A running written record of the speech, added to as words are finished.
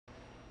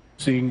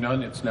Seeing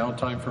none, it's now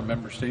time for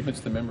member statements.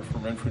 The member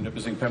from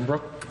Renfrew-Nipissing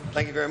Pembroke.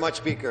 Thank you very much,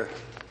 Speaker.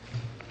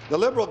 The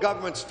Liberal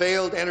government's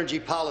failed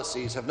energy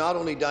policies have not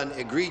only done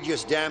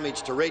egregious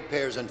damage to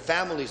ratepayers and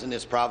families in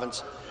this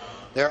province,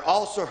 they're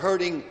also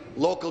hurting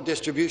local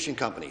distribution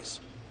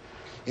companies.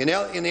 In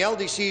the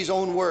LDC's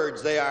own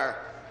words, they are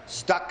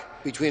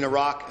stuck between a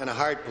rock and a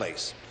hard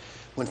place.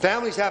 When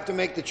families have to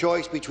make the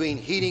choice between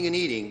heating and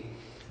eating,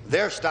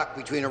 they're stuck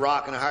between a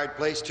rock and a hard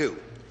place too.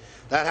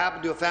 That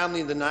happened to a family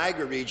in the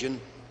Niagara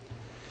region,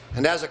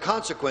 and as a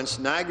consequence,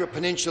 Niagara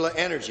Peninsula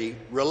Energy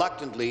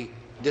reluctantly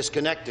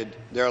disconnected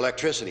their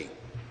electricity.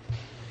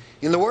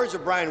 In the words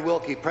of Brian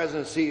Wilkie,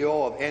 President and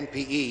CEO of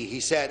NPE, he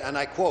said, and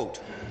I quote,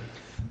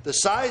 "The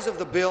size of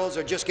the bills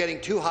are just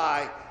getting too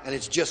high, and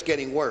it's just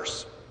getting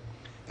worse.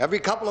 Every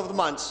couple of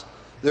months,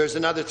 there's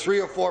another 3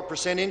 or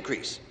 4%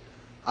 increase.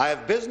 I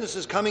have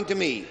businesses coming to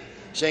me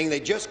saying they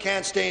just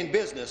can't stay in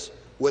business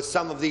with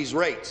some of these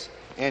rates."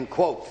 End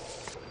quote.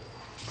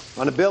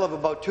 On a bill of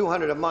about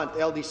 $200 a month,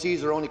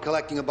 LDCs are only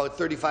collecting about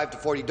 $35 to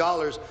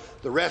 $40.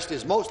 The rest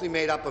is mostly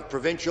made up of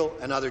provincial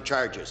and other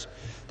charges.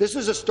 This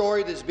is a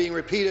story that is being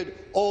repeated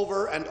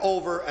over and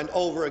over and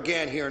over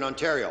again here in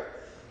Ontario.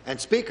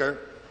 And, Speaker,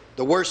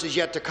 the worst is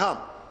yet to come.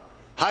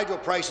 Hydro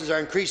prices are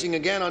increasing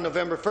again on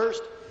November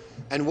 1st,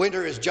 and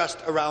winter is just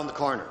around the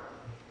corner.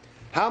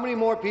 How many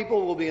more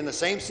people will be in the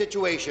same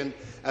situation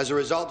as a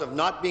result of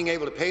not being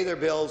able to pay their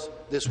bills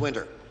this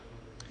winter?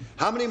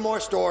 How many more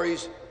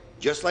stories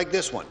just like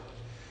this one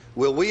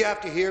will we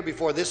have to hear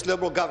before this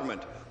Liberal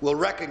government will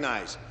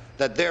recognize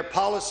that their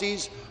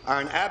policies are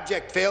an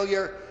abject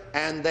failure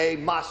and they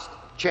must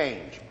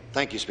change?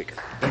 Thank you, Speaker.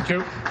 Thank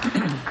you.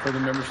 For the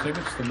member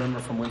statements, the member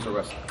from Windsor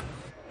West.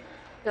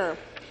 Sure.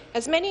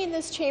 As many in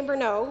this chamber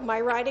know, my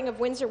riding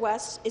of Windsor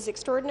West is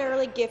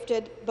extraordinarily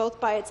gifted both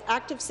by its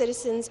active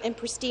citizens and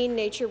pristine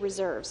nature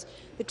reserves.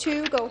 The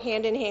two go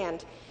hand in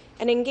hand.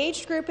 An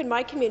engaged group in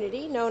my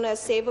community, known as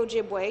Save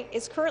Ojibwe,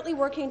 is currently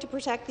working to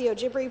protect the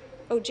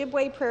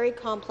Ojibwe Prairie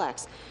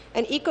Complex,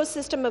 an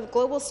ecosystem of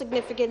global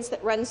significance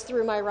that runs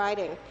through my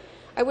riding.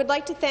 I would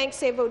like to thank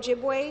Save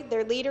Ojibwe,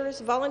 their leaders,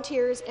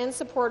 volunteers and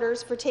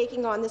supporters for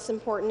taking on this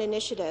important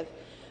initiative.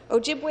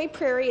 Ojibwe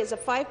Prairie is a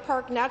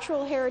 5-park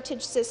natural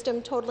heritage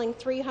system totaling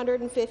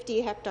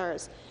 350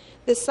 hectares.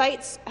 The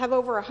sites have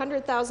over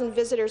 100,000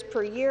 visitors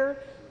per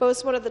year,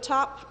 boasts one of the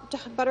top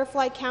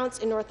butterfly counts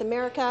in North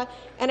America,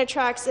 and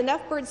attracts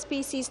enough bird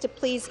species to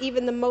please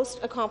even the most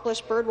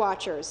accomplished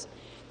birdwatchers.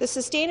 The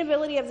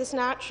sustainability of this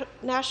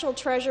national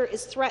treasure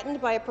is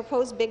threatened by a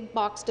proposed big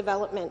box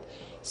development.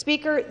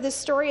 Speaker, this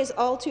story is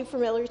all too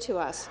familiar to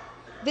us.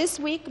 This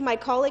week, my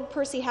colleague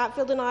Percy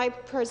Hatfield and I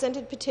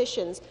presented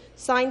petitions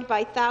signed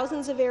by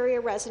thousands of area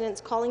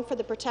residents calling for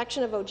the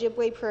protection of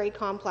Ojibwe Prairie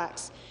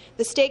Complex.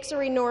 The stakes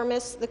are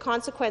enormous, the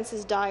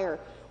consequences dire.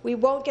 We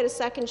won't get a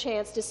second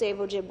chance to save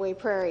Ojibwe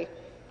Prairie.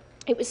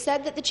 It was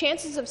said that the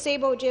chances of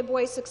Save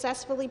Ojibwe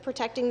successfully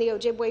protecting the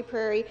Ojibwe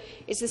Prairie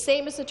is the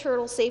same as a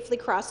turtle safely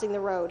crossing the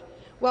road.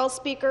 Well,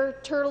 Speaker,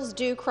 turtles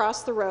do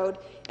cross the road,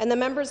 and the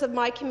members of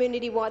my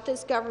community want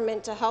this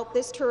government to help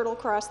this turtle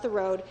cross the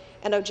road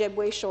and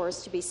Ojibwe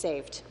shores to be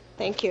saved.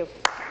 Thank you.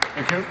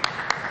 Thank you.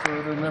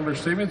 For the member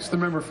statements, the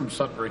member from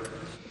Sudbury.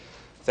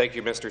 Thank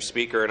you, Mr.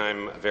 Speaker, and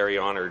I'm very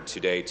honoured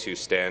today to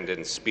stand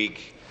and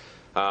speak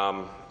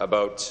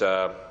about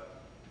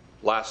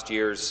last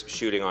year's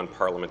shooting on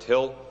Parliament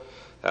Hill.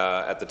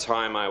 At the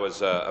time, I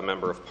was a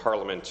member of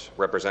Parliament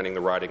representing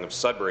the riding of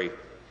Sudbury,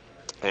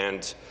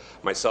 and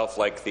myself,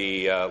 like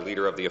the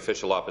Leader of the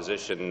Official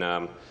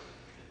Opposition,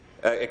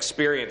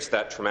 experienced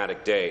that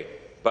traumatic day.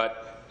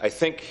 But I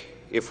think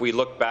if we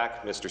look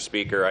back, Mr.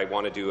 Speaker, I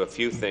want to do a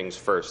few things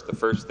first. The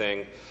first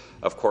thing,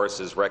 of course,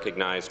 is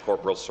recognize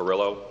Corporal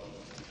Cirillo.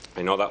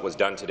 I know that was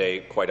done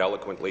today quite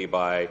eloquently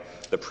by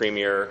the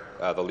Premier,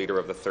 the Leader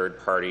of the Third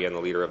Party, and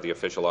the Leader of the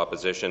Official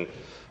Opposition.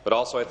 But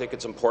also I think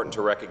it's important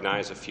to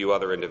recognize a few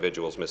other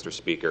individuals, Mr.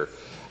 Speaker.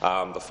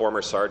 The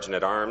former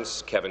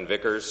Sergeant-at-Arms, Kevin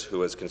Vickers, who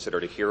was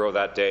considered a hero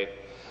that day.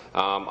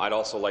 I'd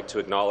also like to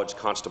acknowledge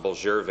Constable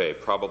Gervais,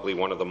 probably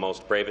one of the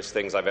most bravest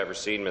things I've ever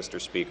seen, Mr.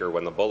 Speaker.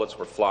 When the bullets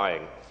were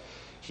flying,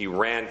 he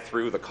ran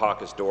through the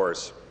caucus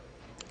doors,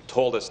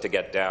 told us to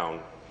get down,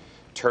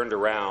 turned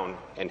around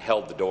and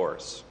held the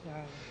doors.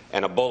 Yeah.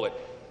 And a bullet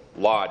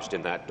lodged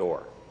in that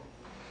door.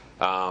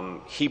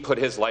 He put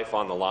his life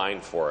on the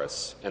line for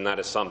us, and that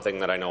is something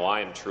that I know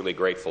I am truly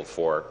grateful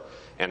for,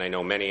 and I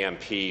know many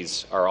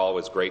MPs are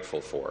always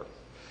grateful for.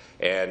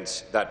 And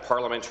that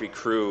parliamentary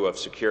crew of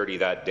security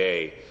that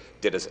day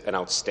did an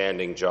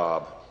outstanding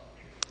job,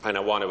 and I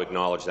want to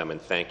acknowledge them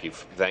and thank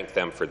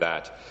them for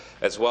that.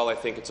 As well, I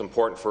think it's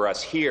important for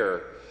us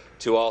here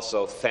to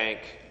also thank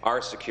our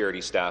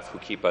security staff who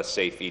keep us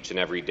safe each and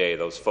every day.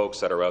 Those folks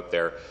that are out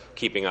there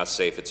keeping us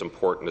safe, it's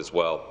important as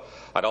well.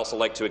 I'd also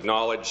like to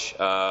acknowledge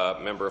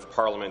Member of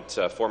Parliament,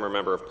 former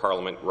Member of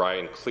Parliament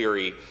Ryan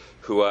Cleary,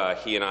 who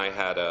he and I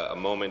had a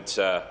moment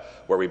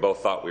where we both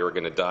thought we were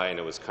going to die, and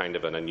it was kind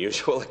of an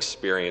unusual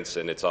experience,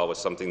 and it's always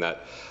something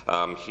that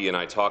he and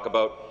I talk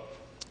about.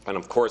 And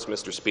of course,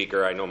 Mr.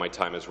 Speaker, I know my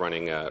time is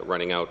running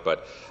out,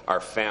 but our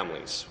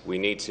families, we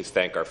need to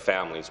thank our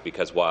families,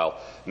 because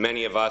while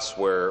many of us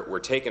were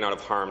taken out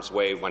of harm's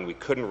way when we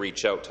couldn't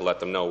reach out to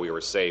let them know we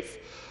were safe,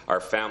 our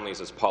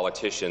families as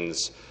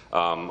politicians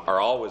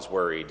are always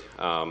worried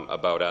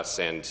about us,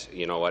 and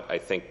you know what? I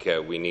think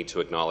we need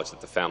to acknowledge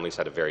that the families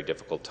had a very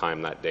difficult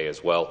time that day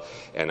as well,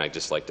 and I'd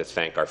just like to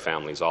thank our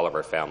families, all of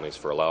our families,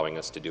 for allowing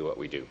us to do what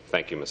we do.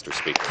 Thank you, Mr.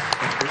 Speaker.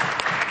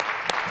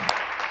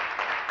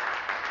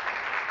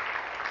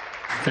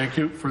 Thank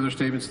you. Further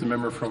statements, the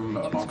member from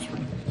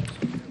Oxford.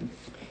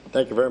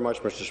 Thank you very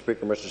much, Mr.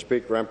 Speaker. Mr.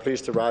 Speaker, I'm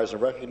pleased to rise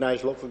and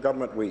recognize Local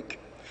Government Week.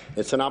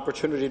 It's an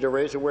opportunity to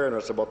raise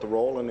awareness about the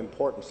role and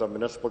importance of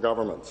municipal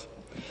governments.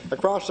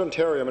 Across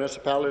Ontario,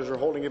 municipalities are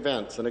holding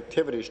events and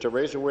activities to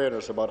raise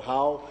awareness about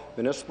how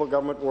municipal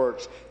government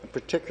works, and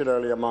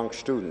particularly among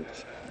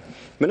students.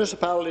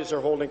 Municipalities are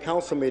holding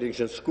council meetings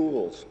in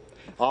schools,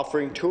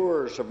 offering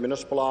tours of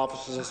municipal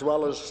offices, as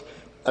well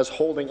as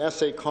holding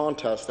essay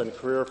contests and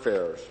career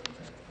fairs.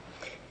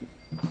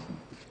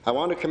 I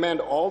want to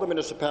commend all the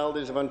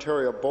municipalities of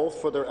Ontario,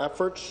 both for their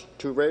efforts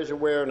to raise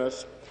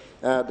awareness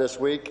this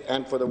week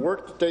and for the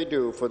work that they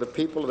do for the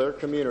people of their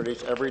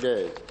communities every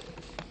day.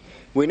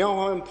 We know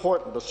how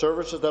important the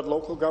services that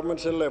local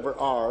governments deliver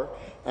are,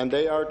 and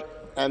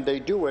they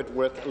do it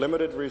with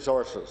limited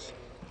resources.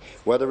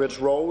 Whether it's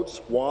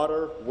roads,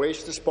 water,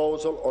 waste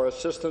disposal, or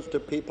assistance to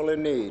people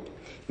in need,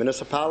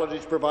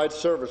 municipalities provide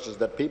services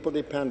that people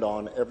depend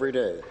on every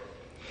day.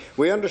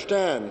 We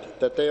understand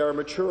that they are a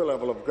mature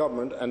level of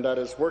government and that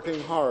is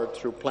working hard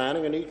through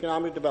planning and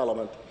economic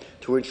development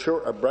to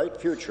ensure a bright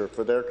future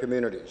for their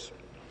communities.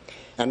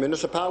 And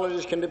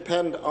municipalities can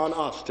depend on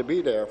us to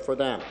be there for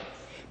them.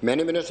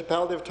 Many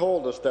municipalities have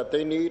told us that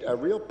they need a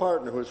real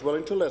partner who is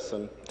willing to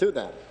listen to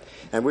them,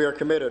 and we are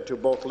committed to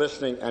both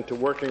listening and to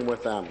working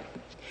with them.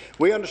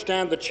 We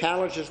understand the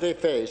challenges they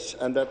face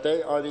and that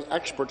they are the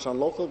experts on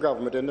local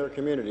government in their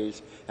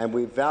communities, and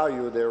we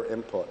value their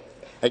input.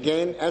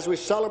 Again, as we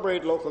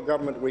celebrate Local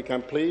Government Week,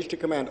 I'm pleased to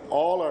commend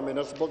all our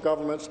municipal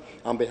governments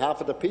on behalf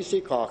of the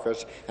PC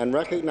Caucus and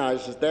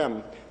recognize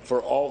them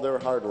for all their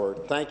hard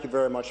work. Thank you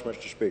very much,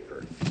 Mr.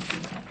 Speaker.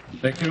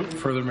 Thank you.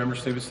 Further member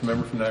statements, the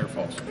member from Niagara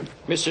Falls.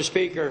 Mr.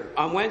 Speaker,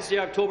 on Wednesday,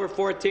 October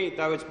 14th,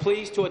 I was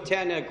pleased to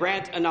attend a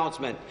grant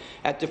announcement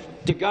at the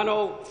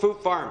Degunno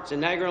Fruit Farms in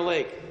Niagara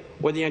Lake,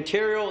 where the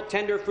Ontario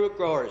Tender Fruit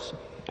Growers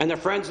and the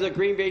Friends of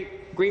the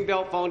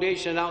Greenbelt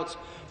Foundation announced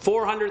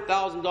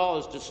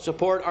 $400,000 to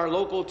support our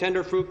local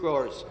tender fruit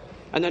growers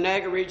and the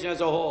Niagara region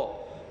as a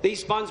whole.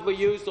 These funds will be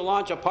used to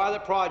launch a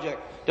pilot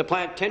project to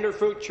plant tender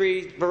fruit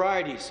tree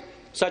varieties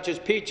such as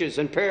peaches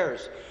and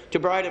pears to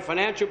provide a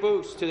financial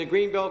boost to the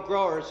Greenbelt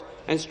growers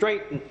and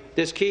strengthen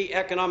this key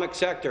economic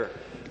sector.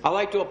 I'd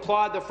like to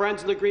applaud the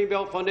Friends of the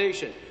Greenbelt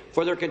Foundation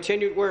for their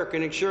continued work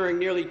in ensuring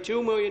nearly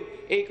 2 million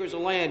acres of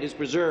land is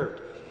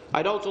preserved.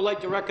 I'd also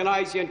like to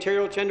recognize the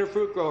Ontario tender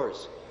fruit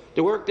growers.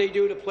 The work they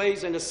do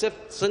plays a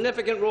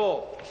significant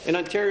role in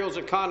Ontario's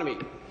economy.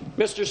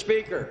 Mr.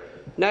 Speaker,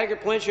 Niagara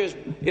Peninsula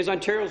is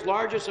Ontario's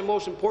largest and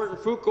most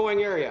important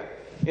fruit-growing area,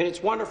 and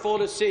it's wonderful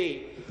to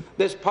see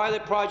this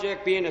pilot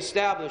project being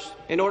established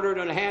in order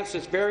to enhance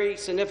this very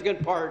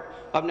significant part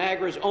of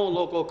Niagara's own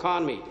local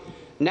economy.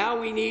 Now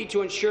we need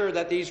to ensure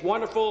that these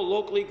wonderful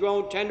locally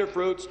grown tender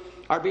fruits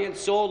are being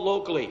sold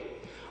locally.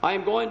 I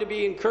am going to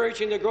be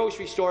encouraging the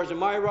grocery stores in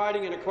my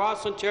riding and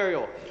across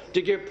Ontario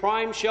to give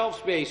prime shelf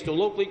space to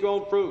locally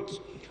grown fruits.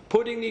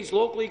 Putting these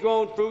locally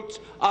grown fruits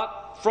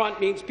up front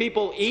means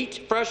people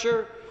eat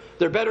fresher,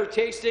 they're better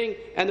tasting,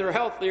 and they're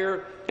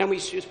healthier, and we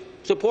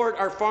support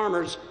our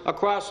farmers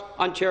across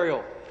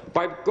Ontario.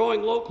 By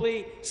growing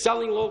locally,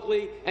 selling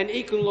locally, and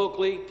eating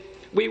locally,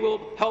 we will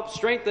help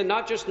strengthen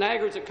not just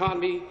Niagara's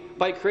economy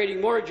by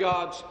creating more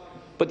jobs,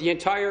 but the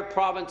entire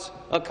province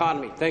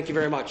economy. Thank you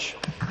very much.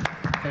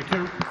 Thank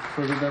you.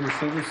 Further member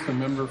statements, the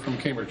member from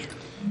Cambridge.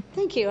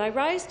 Thank you. I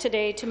rise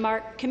today to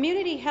mark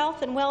Community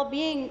Health and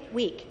Wellbeing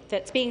Week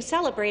that's being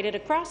celebrated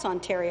across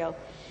Ontario.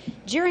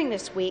 During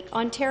this week,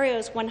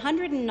 Ontario's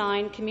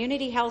 109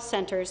 community health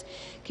centres,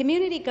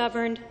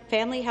 community-governed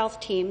family health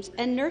teams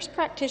and nurse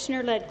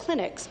practitioner-led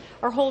clinics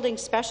are holding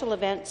special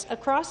events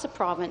across the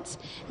province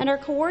and are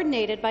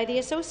coordinated by the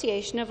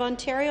Association of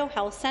Ontario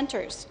Health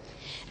Centres.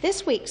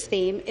 This week's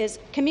theme is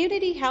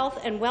Community Health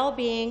and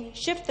Wellbeing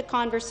Shift the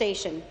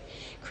Conversation,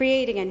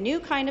 creating a new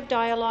kind of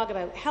dialogue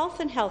about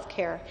health and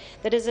healthcare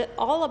that is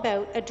all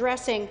about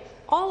addressing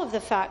all of the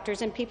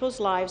factors in people's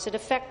lives that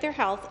affect their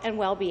health and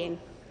well-being.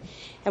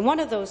 And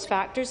one of those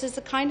factors is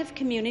the kind of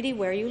community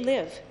where you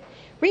live.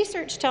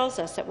 Research tells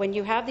us that when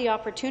you have the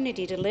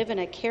opportunity to live in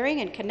a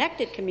caring and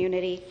connected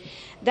community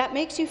that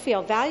makes you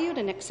feel valued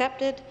and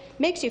accepted,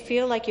 makes you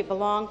feel like you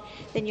belong,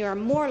 then you are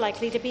more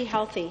likely to be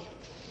healthy.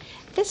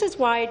 This is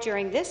why,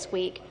 during this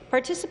week,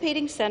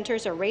 participating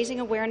centres are raising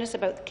awareness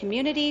about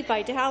community,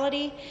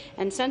 vitality,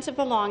 and sense of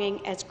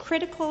belonging as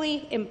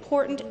critically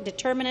important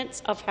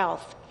determinants of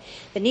health.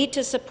 The need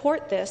to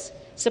support this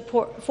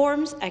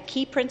forms a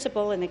key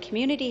principle in the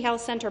community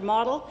health centre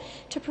model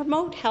to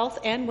promote health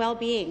and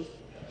well-being.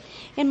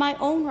 In my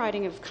own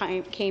riding of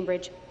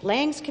Cambridge,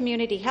 Lang's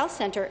Community Health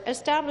Centre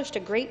established a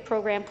great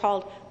program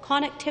called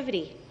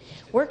Connectivity.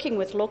 Working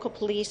with local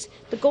police,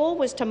 the goal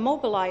was to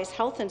mobilize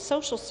health and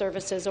social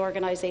services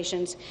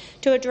organizations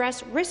to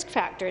address risk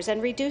factors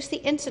and reduce the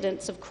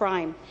incidence of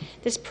crime.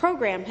 This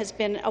program has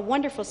been a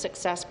wonderful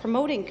success,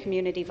 promoting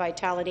community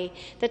vitality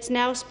that's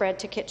now spread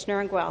to Kitchener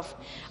and Guelph.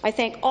 I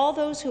thank all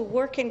those who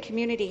work in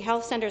community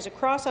health centres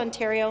across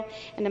Ontario,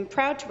 and I'm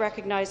proud to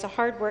recognize the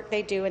hard work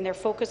they do in their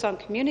focus on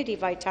community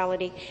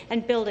vitality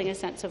and building a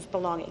sense of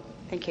belonging.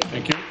 Thank you.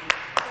 Thank you.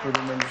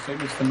 Further member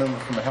statements. The member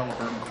from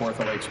Haliburton,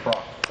 Kawartha Lakes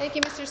Brock. Thank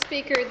you, Mr.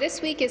 Speaker. This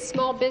week is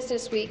Small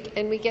Business Week,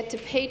 and we get to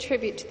pay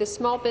tribute to the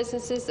small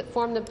businesses that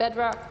form the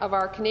bedrock of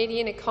our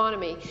Canadian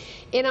economy.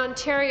 In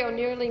Ontario,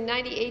 nearly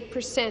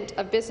 98%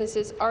 of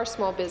businesses are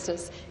small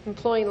business,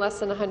 employing less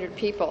than 100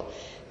 people.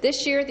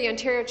 This year, the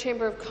Ontario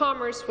Chamber of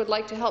Commerce would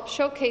like to help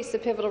showcase the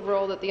pivotal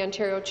role that the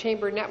Ontario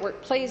Chamber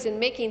Network plays in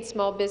making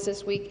Small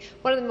Business Week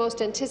one of the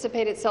most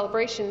anticipated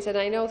celebrations. And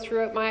I know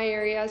throughout my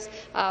areas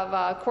of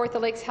Kawartha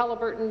Lakes,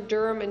 Haliburton,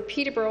 Durham, and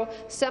Peterborough,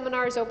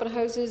 seminars, open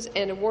houses,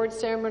 and award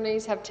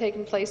ceremonies have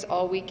taken place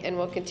all week and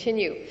will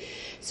continue.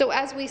 So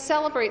as we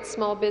celebrate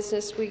Small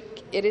Business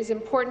Week, it is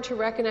important to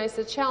recognize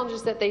the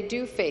challenges that they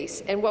do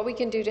face and what we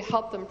can do to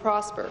help them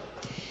prosper.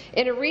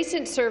 In a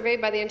recent survey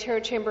by the Ontario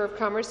Chamber of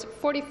Commerce,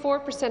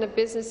 44% of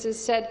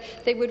businesses said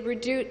they would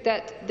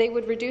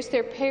reduce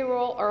their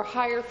payroll or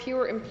hire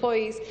fewer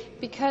employees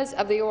because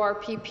of the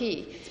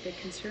ORPP. It's a big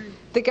concern.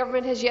 The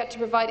government has yet to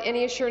provide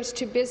any assurance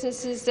to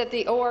businesses that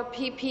the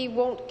ORPP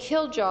won't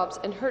kill jobs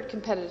and hurt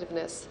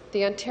competitiveness.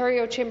 The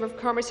Ontario Chamber of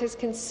Commerce has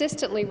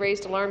consistently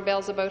raised alarm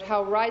bells about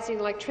how rising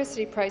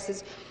electricity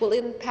prices will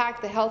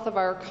impact the health of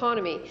our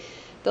economy.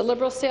 The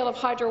Liberal sale of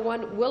Hydro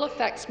One will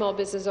affect small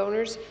business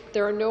owners.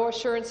 There are no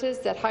assurances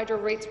that hydro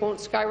rates won't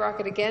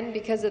skyrocket again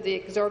because of the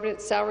exorbitant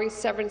salaries,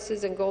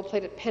 severances and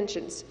gold-plated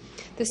pensions.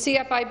 The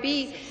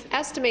CFIB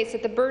estimates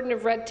that the burden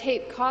of red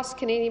tape costs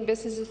Canadian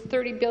businesses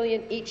 $30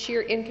 billion each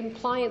year in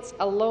compliance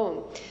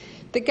alone.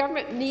 The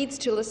government needs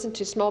to listen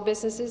to small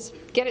businesses,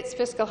 get its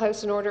fiscal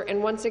house in order,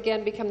 and once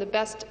again become the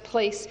best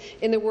place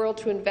in the world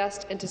to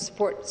invest and to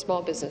support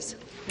small business.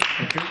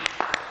 Thank you.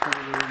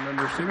 Further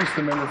member statements.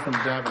 The member from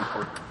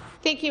Davenport.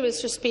 Thank you,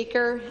 Mr.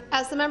 Speaker.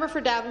 As the member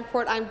for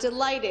Davenport, I'm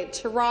delighted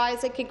to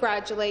rise and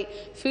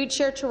congratulate Food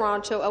Share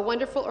Toronto, a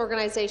wonderful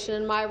organization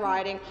in my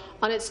riding,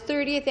 on its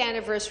 30th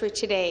anniversary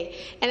today,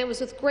 and it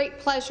was with great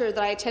pleasure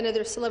that I attended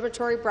their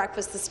celebratory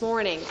breakfast this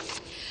morning.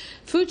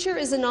 Food Share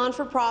is a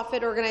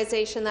non-for-profit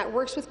organization that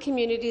works with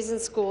communities and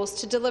schools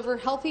to deliver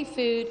healthy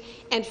food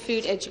and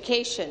food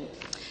education.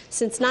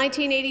 Since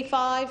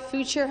 1985,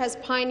 Food Share has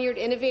pioneered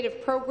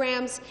innovative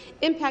programs,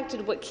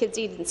 impacted what kids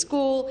eat in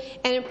school,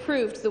 and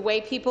improved the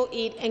way people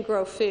eat and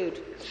grow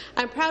food.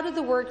 I'm proud of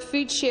the work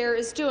Food Share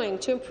is doing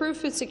to improve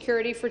food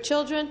security for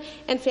children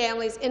and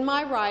families in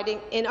my riding,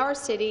 in our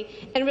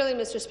city, and really,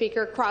 Mr.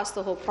 Speaker, across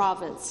the whole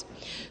province.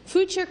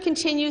 Food Share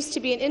continues to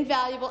be an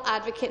invaluable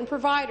advocate and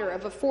provider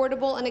of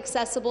affordable and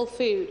accessible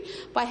food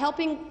by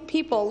helping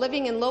people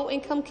living in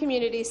low-income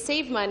communities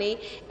save money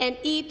and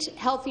eat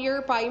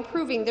healthier by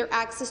improving their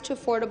access to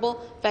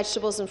affordable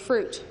vegetables and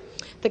fruit.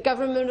 The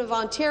Government of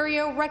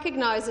Ontario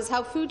recognizes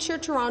how Food Share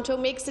Toronto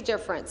makes a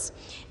difference.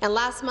 And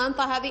last month,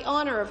 I had the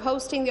honour of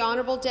hosting the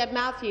Honourable Deb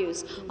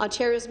Matthews,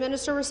 Ontario's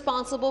Minister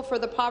responsible for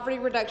the Poverty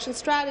Reduction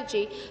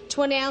Strategy,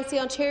 to announce the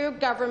Ontario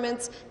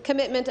Government's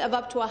commitment of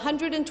up to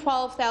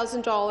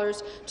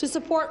 $112,000 to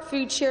support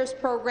Food Share's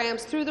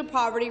programs through the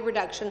Poverty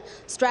Reduction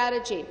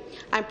Strategy.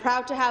 I'm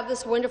proud to have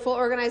this wonderful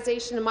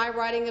organization in my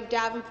riding of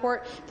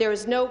Davenport. There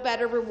is no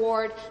better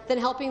reward than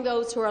helping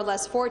those who are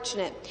less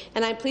fortunate,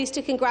 and I'm pleased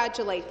to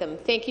congratulate them.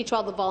 Thank you to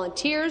all the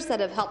volunteers that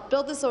have helped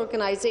build this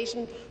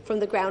organization from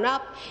the ground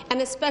up,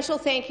 and a special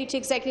thank you to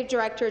Executive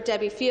Director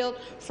Debbie Field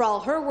for all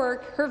her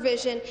work, her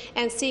vision,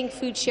 and seeing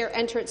Food Share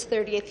enter its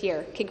 30th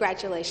year.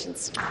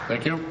 Congratulations.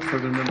 Thank you.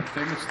 Further member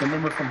statements. The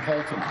member from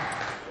Halton.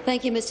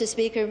 Thank you, Mr.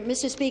 Speaker.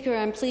 Mr. Speaker,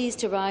 I'm pleased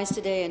to rise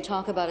today and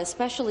talk about a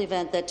special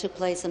event that took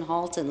place in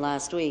Halton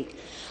last week.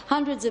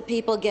 Hundreds of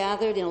people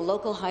gathered in a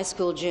local high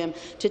school gym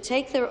to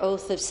take their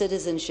oath of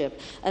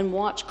citizenship and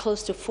watch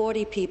close to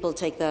 40 people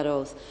take that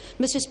oath.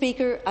 Mr.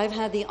 Speaker, I've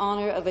had the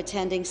honour of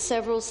attending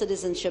several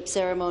citizenship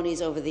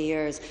ceremonies over the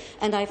years,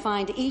 and I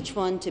find each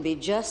one to be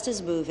just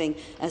as moving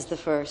as the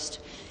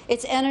first.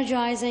 It's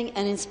energizing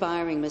and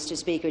inspiring, Mr.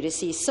 Speaker, to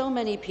see so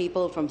many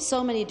people from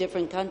so many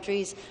different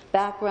countries,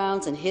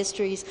 backgrounds and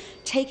histories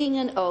taking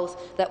an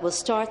oath that will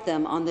start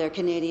them on their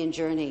Canadian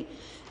journey.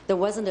 There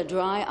wasn't a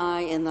dry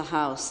eye in the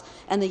House,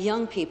 and the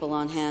young people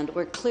on hand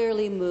were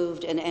clearly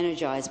moved and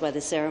energized by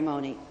the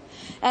ceremony.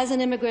 As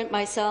an immigrant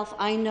myself,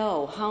 I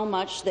know how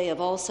much they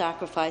have all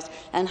sacrificed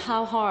and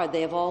how hard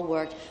they have all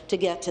worked to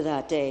get to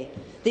that day.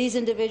 These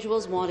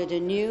individuals wanted a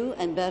new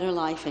and better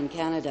life in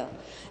Canada,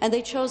 and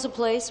they chose a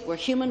place where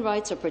human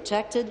rights are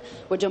protected,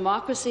 where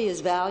democracy is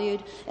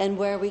valued, and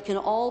where we can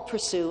all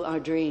pursue our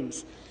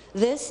dreams.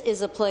 This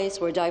is a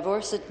place where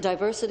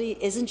diversity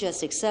isn't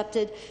just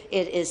accepted,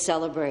 it is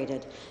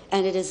celebrated,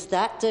 and it is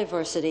that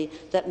diversity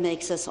that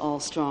makes us all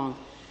strong.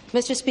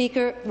 Mr.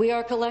 Speaker, we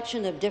are a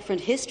collection of different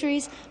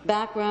histories,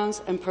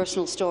 backgrounds and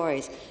personal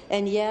stories,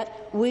 and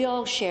yet we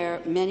all share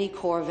many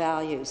core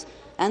values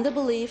and the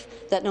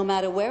belief that no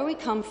matter where we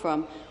come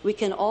from, we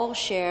can all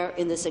share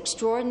in this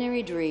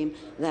extraordinary dream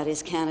that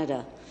is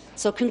Canada.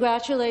 So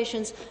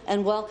congratulations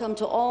and welcome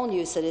to all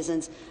new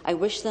citizens. I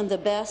wish them the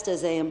best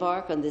as they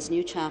embark on this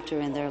new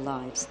chapter in their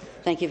lives.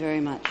 Thank you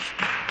very much.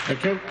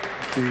 Thank you.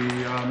 The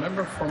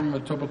member from the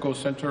Etobicoke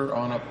Centre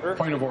on a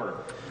point of order.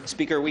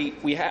 Speaker,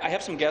 I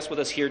have some guests with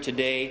us here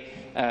today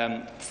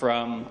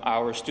from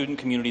our student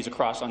communities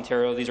across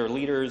Ontario. These are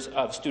leaders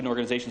of student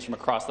organizations from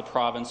across the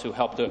province who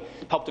helped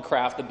to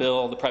craft the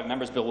bill, the private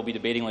member's bill we'll be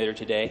debating later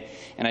today,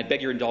 and I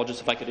beg your indulgence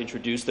if I could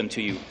introduce them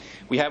to you.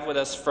 We have with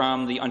us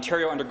from the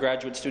Ontario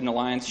Undergraduate Student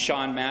Alliance,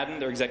 Sean Madden,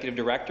 their Executive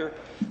Director,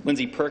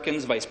 Lindsay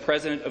Perkins, Vice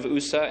President of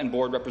USA and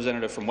Board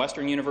Representative from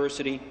Western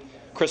University,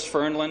 Chris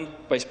Fernland,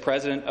 Vice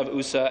President of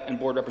USA and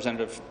Board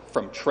Representative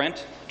from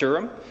Trent,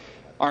 Durham,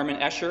 Armin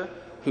Escher,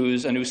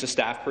 who's an USA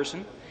staff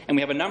person, and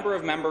we have a number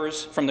of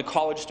members from the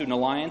College Student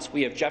Alliance.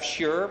 We have Jeff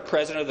Shearer,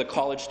 President of the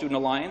College Student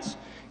Alliance,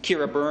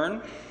 Kira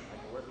Byrne,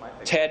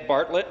 Ted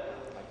Bartlett,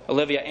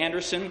 Olivia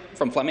Anderson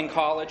from Fleming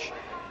College,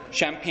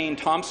 Champagne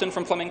Thompson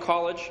from Fleming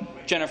College,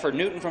 Jennifer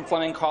Newton from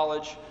Fleming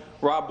College,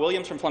 Rob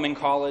Williams from Fleming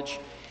College,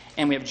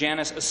 and we have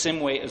Janice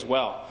Asimwe as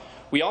well.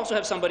 We also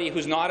have somebody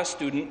who's not a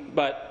student,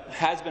 but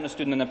has been a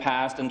student in the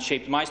past and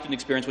shaped my student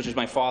experience, which is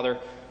my father,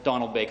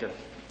 Donald Baker.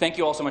 Thank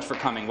you all so much for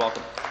coming.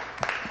 Welcome.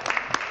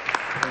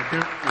 Thank you.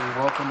 We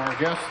welcome our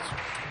guests.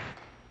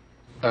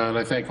 And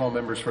I thank all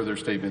members for their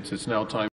statements. It's now time